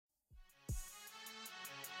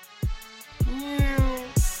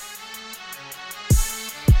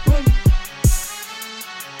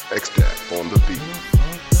X-Dap on the beat.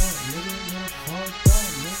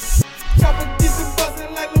 Chopper get the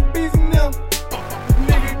bustin' like Lil Beezy now.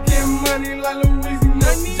 Nigga get money like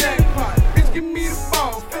Louisiana. Jackpot. Bitch, give me the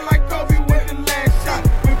ball. Feel like Kobe with the last shot.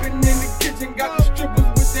 Whippin' in the kitchen, got the strippers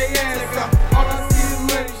with their ass out. All I see is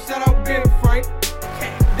money. Shout out Ben Frank.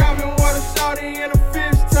 Diamond water, shawty in a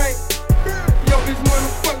fish tank. Yo, bitch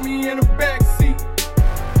wanna fuck me in the backseat.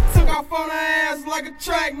 Took off on her ass like a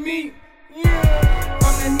track meet. Yeah,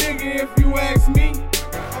 I'm that nigga if you ask me.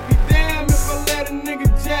 I'll be damned if I let a nigga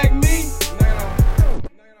jack me.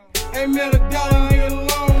 Ain't met $1 nigga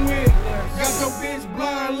alone with. Got your bitch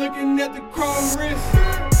blind looking at the chrome wrist.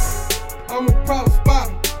 I'm a problem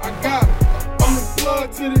spotter, I got it. I'm the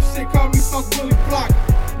plug to this shit, call me Funk Willie Blocker.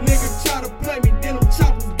 Nigga try to play me, then them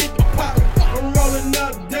choppers get the poppin'. I'm rolling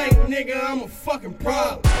up dank, nigga, I'm a fucking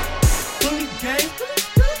problem. Bully gang,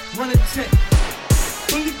 run a check.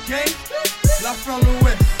 Bully gang, live from the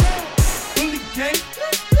west. Bully gang,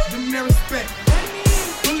 give me respect.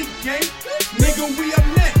 Bully gang, nigga, we up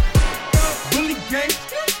next. Bully gang,